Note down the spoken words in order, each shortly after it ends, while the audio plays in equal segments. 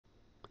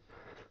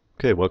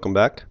Okay, welcome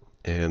back.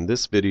 And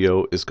this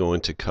video is going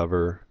to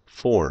cover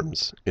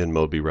forms in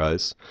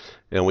Mobirise.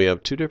 And we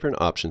have two different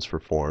options for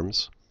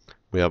forms.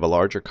 We have a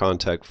larger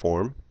contact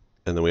form,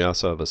 and then we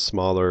also have a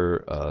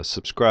smaller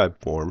subscribe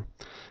form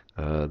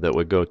that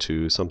would go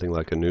to something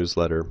like a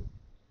newsletter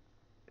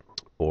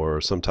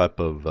or some type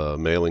of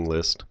mailing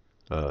list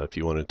if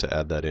you wanted to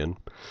add that in.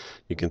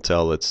 You can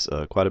tell it's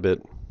quite a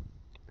bit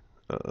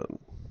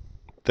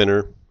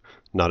thinner,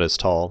 not as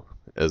tall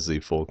as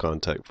the full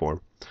contact form.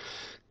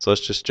 So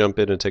let's just jump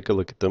in and take a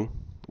look at them.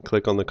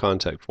 Click on the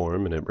contact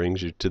form and it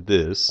brings you to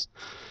this.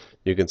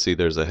 You can see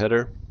there's a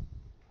header.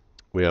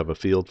 We have a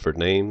field for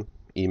name,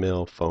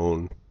 email,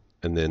 phone,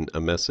 and then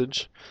a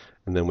message.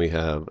 And then we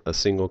have a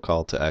single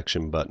call to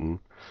action button.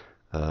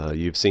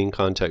 You've seen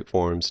contact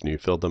forms and you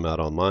filled them out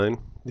online.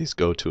 These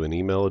go to an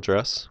email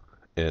address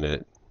and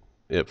it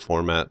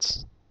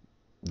formats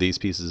these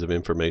pieces of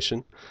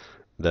information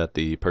that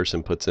the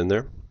person puts in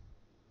there.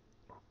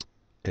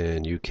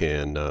 And you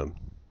can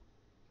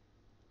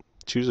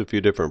choose a few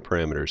different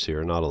parameters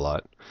here, not a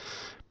lot,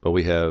 but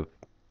we have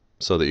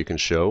so that you can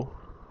show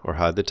or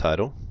hide the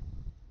title.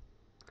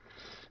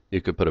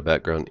 You could put a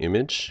background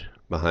image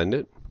behind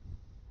it.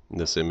 And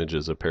this image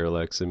is a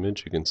parallax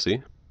image, you can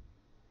see.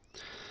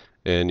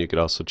 And you could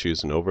also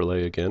choose an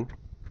overlay again,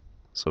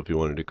 so if you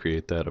wanted to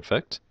create that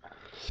effect.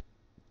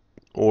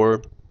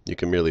 Or you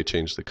can merely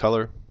change the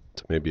color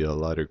to maybe a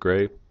lighter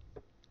gray.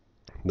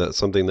 That's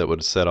something that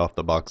would set off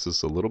the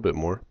boxes a little bit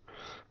more,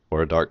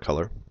 or a dark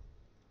color.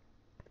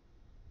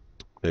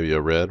 Maybe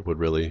a red would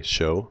really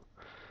show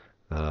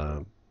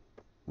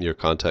your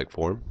contact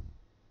form.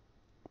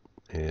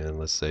 And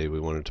let's say we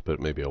wanted to put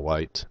maybe a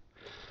white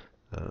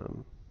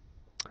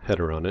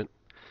header on it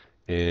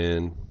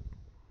and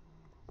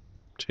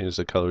change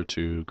the color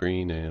to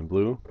green and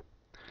blue.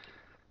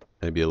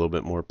 Maybe a little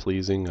bit more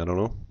pleasing, I don't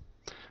know.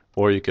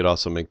 Or you could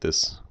also make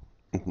this,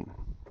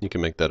 you can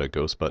make that a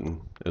ghost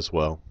button as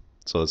well.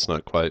 So it's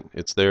not quite,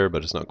 it's there,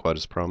 but it's not quite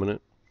as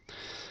prominent.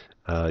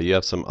 You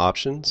have some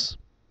options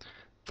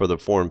for the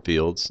form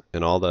fields,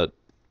 and all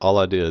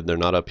I did, they're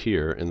not up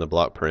here in the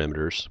block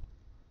parameters.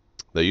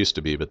 They used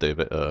to be, but they've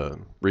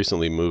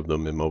recently moved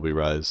them in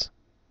Mobirise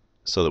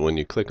so that when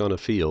you click on a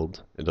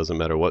field, it doesn't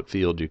matter what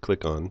field you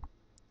click on,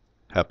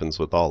 happens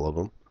with all of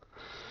them.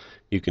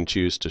 You can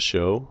choose to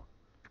show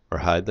or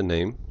hide the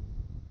name,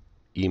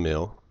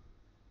 email,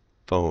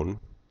 phone.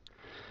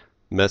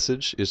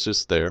 Message is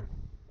just there.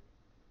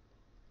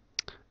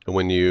 And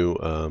when you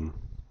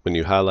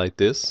highlight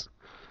this,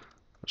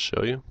 I'll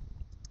show you.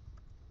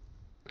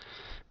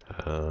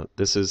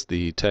 This is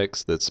the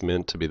text that's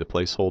meant to be the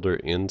placeholder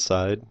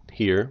inside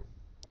here.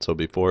 So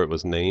before it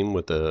was name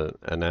with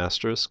an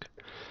asterisk,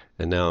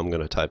 and now I'm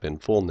going to type in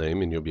full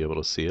name and you'll be able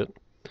to see it.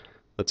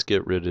 Let's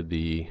get rid of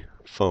the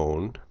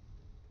phone,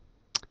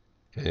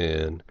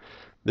 and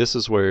this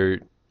is where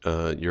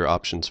your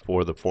options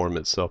for the form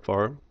itself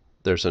are.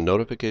 There's a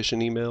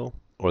notification email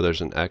or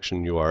there's an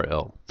action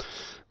URL.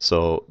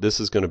 So this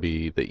is going to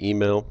be the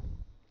email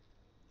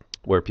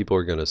where people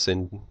are going to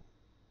send,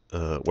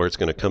 where it's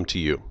going to come to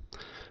you.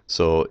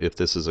 So if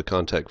this is a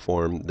contact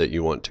form that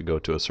you want to go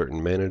to a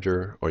certain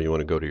manager or you want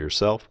to go to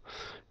yourself,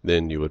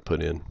 then you would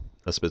put in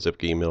a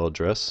specific email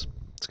address.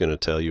 It's going to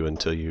tell you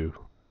until you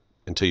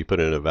put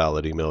in a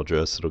valid email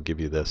address, it'll give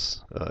you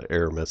this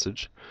error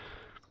message.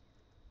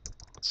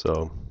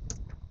 So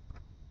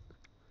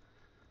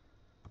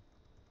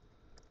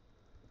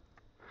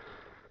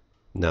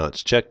now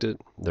it's checked it.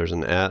 There's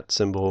an @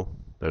 symbol,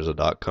 there's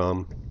a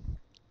 .com,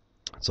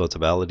 so it's a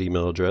valid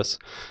email address.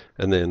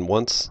 And then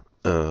once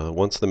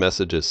the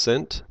message is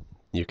sent,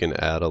 you can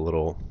add a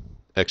little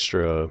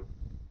extra,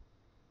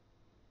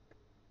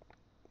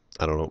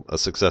 I don't know, a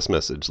success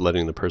message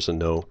letting the person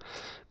know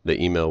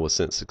the email was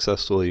sent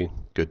successfully.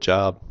 Good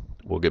job.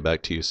 We'll get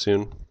back to you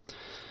soon.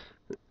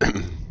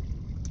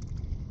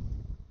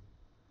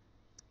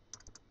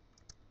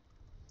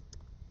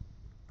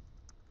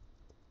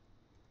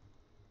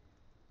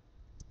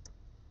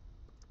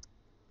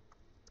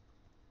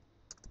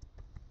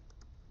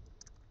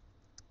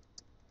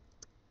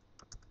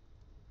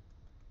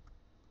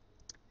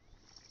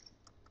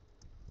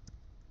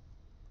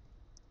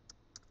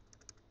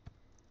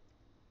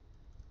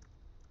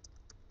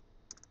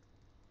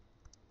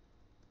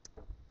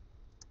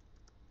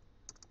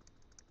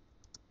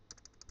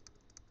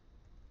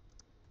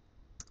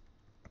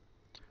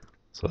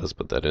 So let's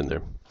put that in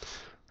there.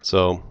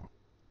 So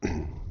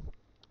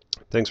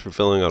thanks for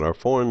filling out our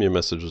form. Your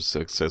message was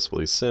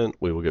successfully sent.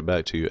 We will get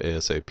back to you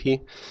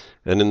ASAP.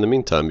 And in the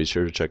meantime, be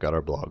sure to check out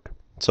our blog.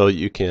 So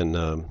you can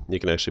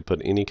actually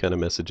put any kind of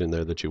message in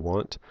there that you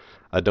want.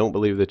 I don't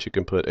believe that you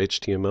can put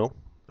HTML,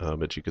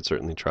 but you could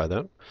certainly try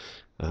that.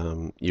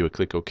 You would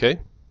click OK,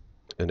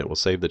 and it will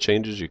save the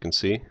changes. You can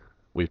see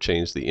we've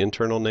changed the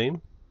internal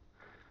name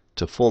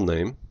to full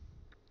name.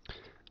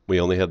 We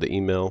only have the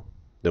email,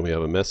 then we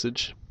have a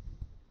message.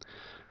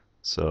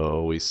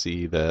 So we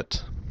see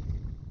that,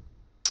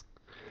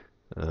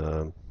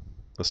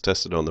 let's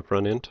test it on the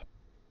front end.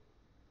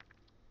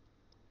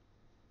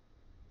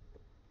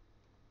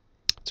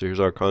 So here's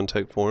our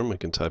contact form. We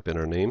can type in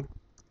our name.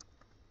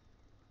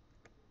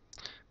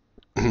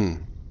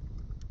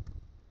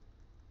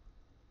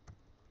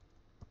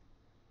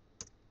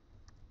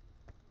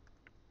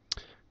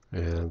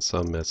 And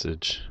some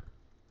message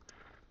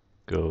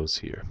goes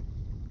here.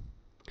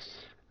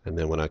 And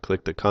then when I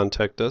click the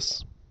contact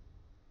us,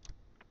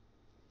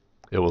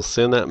 it will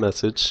send that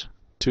message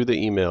to the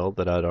email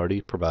that I'd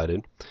already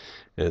provided.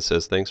 And it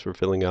says, thanks for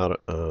filling out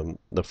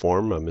the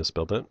form. I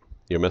misspelled that.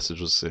 Your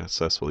message was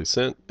successfully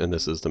sent, and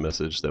this is the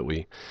message that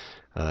we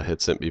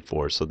had sent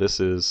before. So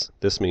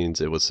this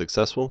means it was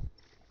successful.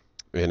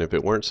 And if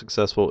it weren't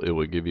successful, it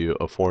would give you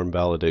a form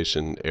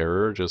validation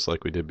error, just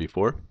like we did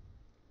before.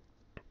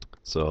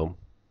 So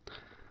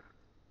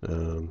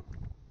let's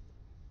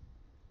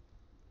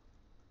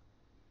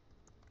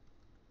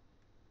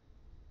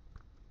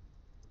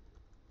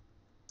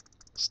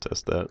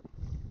test that.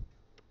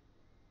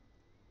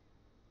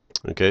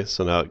 Okay,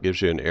 so now it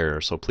gives you an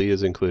error. So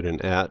please include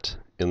an @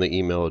 in the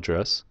email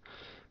address.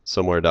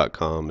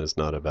 Somewhere.com is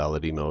not a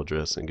valid email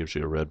address, and gives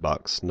you a red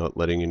box not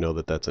letting you know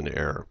that that's an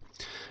error.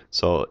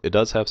 So it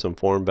does have some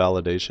form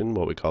validation,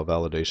 what we call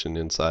validation,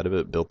 inside of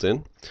it built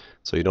in.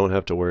 So you don't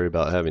have to worry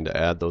about having to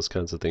add those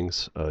kinds of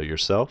things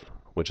yourself,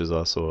 which is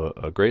also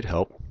a great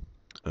help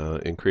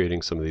in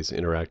creating some of these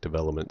interactive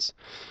elements.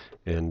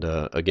 And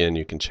again,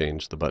 you can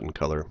change the button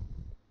color,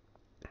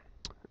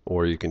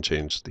 or you can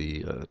change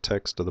the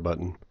text of the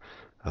button,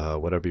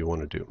 whatever you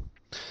want to do.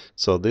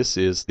 So this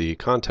is the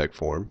contact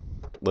form.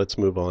 Let's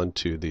move on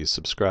to the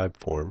subscribe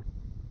form.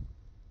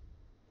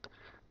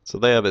 So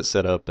they have it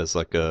set up as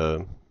like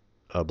a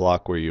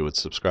block where you would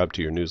subscribe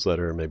to your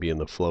newsletter, maybe in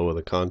the flow of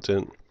the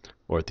content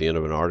or at the end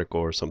of an article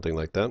or something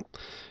like that.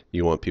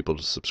 You want people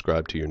to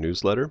subscribe to your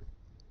newsletter.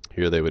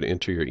 Here they would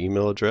enter your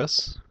email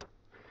address.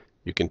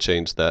 You can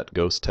change that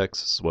ghost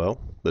text as well,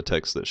 the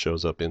text that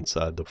shows up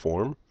inside the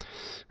form.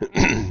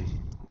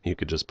 You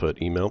could just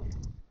put email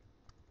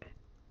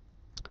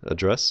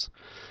address,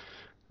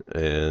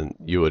 and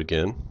you would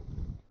again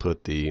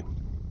put the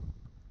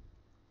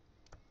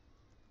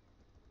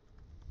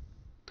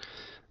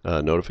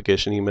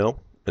notification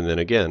email, and then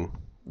again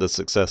the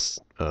success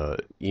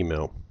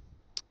email.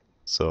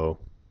 So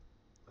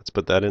let's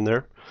put that in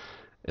there,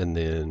 and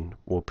then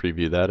we'll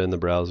preview that in the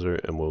browser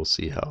and we'll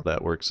see how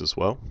that works as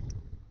well.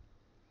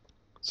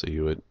 So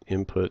you would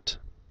input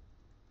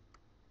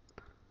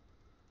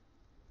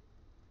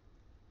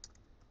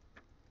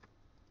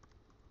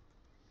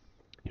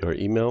your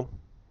email,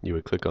 you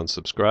would click on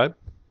subscribe,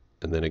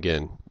 and then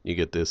again you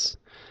get this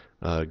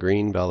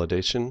green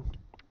validation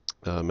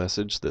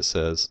message that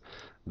says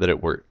that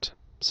it worked.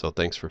 So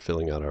thanks for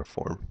filling out our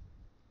form.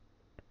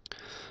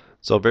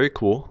 So very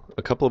cool.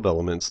 A couple of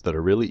elements that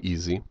are really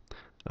easy.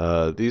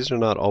 These are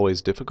not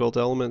always difficult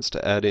elements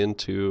to add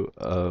into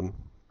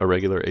a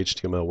regular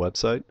HTML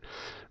website,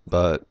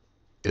 but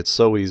it's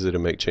so easy to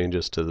make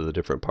changes to the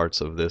different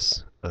parts of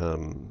this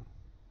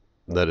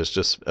that it's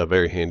just a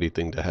very handy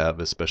thing to have,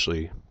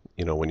 especially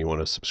when you want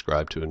to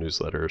subscribe to a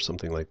newsletter or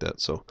something like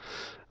that. So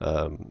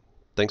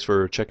thanks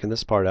for checking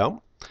this part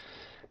out,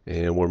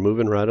 and we're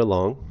moving right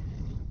along.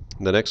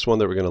 The next one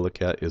that we're going to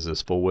look at is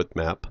this full width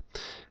map,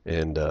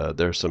 and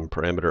there's some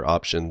parameter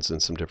options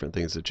and some different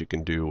things that you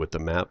can do with the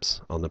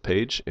maps on the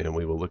page, and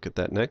we will look at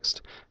that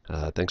next.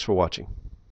 Thanks for watching.